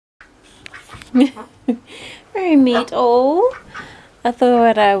Very neat. Oh, I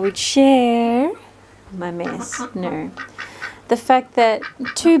thought I would share my mess. No. The fact that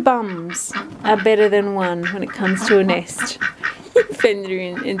two bums are better than one when it comes to a nest.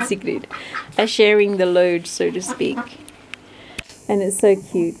 Fenr and Sigrid are sharing the load, so to speak. And it's so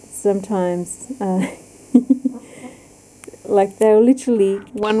cute. Sometimes, like they'll literally,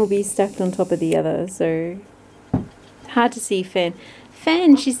 one will be stacked on top of the other, so hard to see Fenr.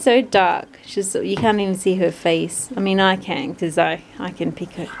 Fenr, she's so dark. You can't even see her face. I mean, I can, because I can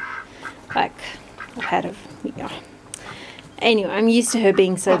pick her. Like, I've had her. Yeah. Anyway, I'm used to her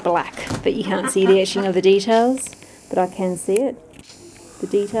being so black that you can't see the etching of the details, but I can see it, the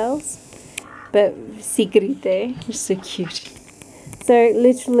details. But Sigrid there, just so cute. So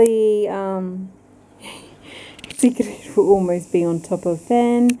literally, Sigrid will almost be on top of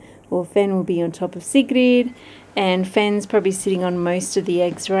Fenr, or Fenr will be on top of Sigrid, and Fenn's probably sitting on most of the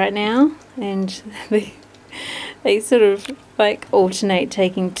eggs right now, and they sort of like alternate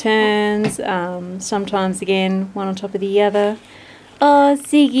taking turns, sometimes again one on top of the other. Oh,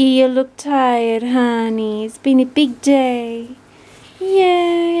 Siggy, you look tired, honey. It's been a big day.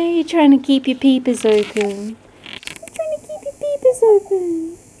 Yeah, you're trying to keep your peepers open. You're trying to keep your peepers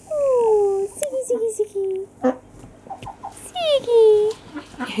open. Oh, Siggy, Siggy, Siggy.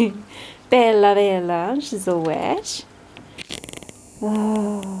 Siggy. Bella, Bella. She's all wet.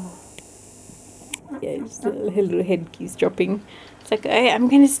 Oh. Yeah, just her little head keeps dropping. It's like, hey, I'm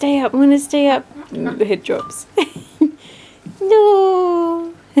going to stay up, I'm going to stay up. And the head drops.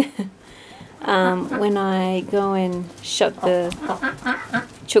 No! When I go and shut the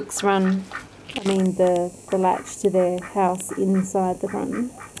chooks run, the latch to their house inside the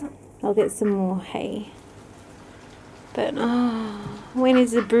run, I'll get some more hay. But, oh, when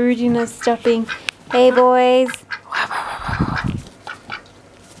is the broodiness stopping? Hey, boys!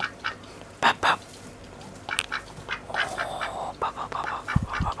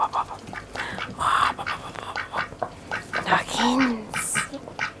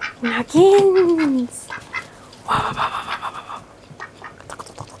 Nuggins!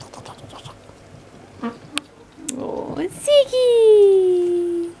 Oh,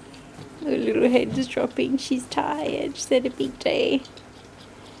 Siggy! Her little head is dropping. She's tired. She's had a big day.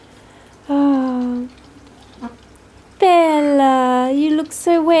 Oh, Bella, you look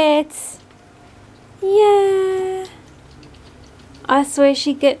so wet. Yeah. I swear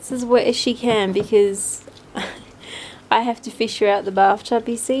she gets as wet as she can because I have to fish her out the bathtub,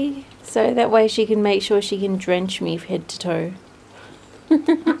 you see, so that way she can make sure she can drench me head to toe.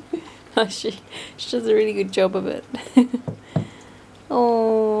 she does a really good job of it.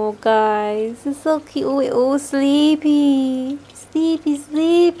 Oh, guys, it's so cute. Oh, we're all sleepy. Sleepy,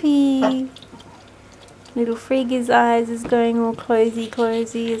 sleepy. Little Frigg's eyes is going all closey,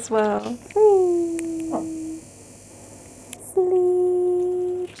 closey as well.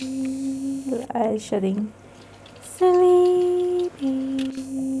 Sleepy. Little eyes shutting. Sleepy.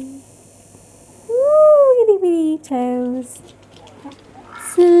 Ooh, itty bitty toes.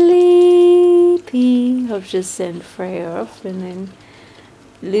 Sleepy. I've just sent Freya off, and then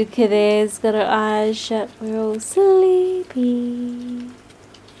Leuka there's got her eyes shut. We're all sleepy.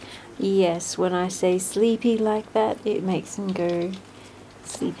 Yes, when I say sleepy like that, it makes them go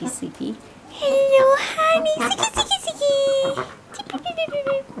sleepy, sleepy. Hello, honey. Sicky, sicky, sicky.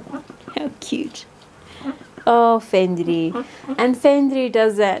 How cute. Oh, Fenr. And Fenr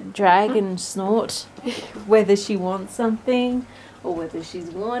does that dragon snort, whether she wants something or whether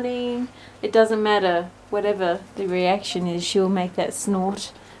she's warning. It doesn't matter. Whatever the reaction is, she'll make that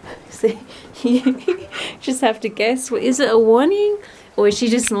snort. So you just have to guess. Is it a warning, or is she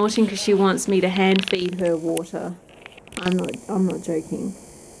just snorting because she wants me to hand feed her water? I'm not joking.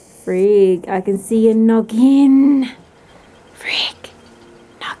 Frigg, I can see your noggin. Frigg,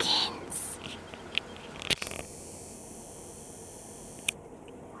 noggins.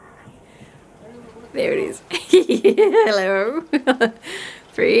 There it is. Hello.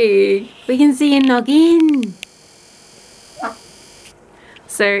 Frigg, we can see your noggin.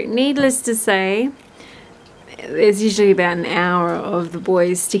 So, needless to say, there's usually about an hour of the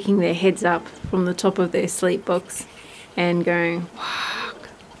boys sticking their heads up from the top of their sleep box and going, walk.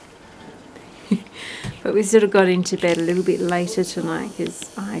 But we sort of got into bed a little bit later tonight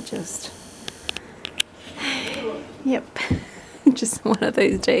because I just, yep, just one of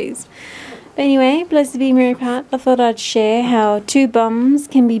those days. But anyway, blessed be Mary Part, I thought I'd share how two bums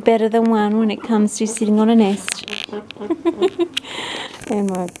can be better than one when it comes to sitting on a nest. And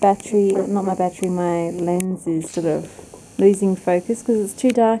my battery, not my battery, my lens is sort of losing focus because it's too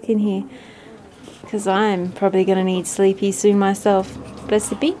dark in here. Because I'm probably going to need sleepy soon myself. bless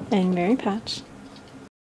the beak and merry patch.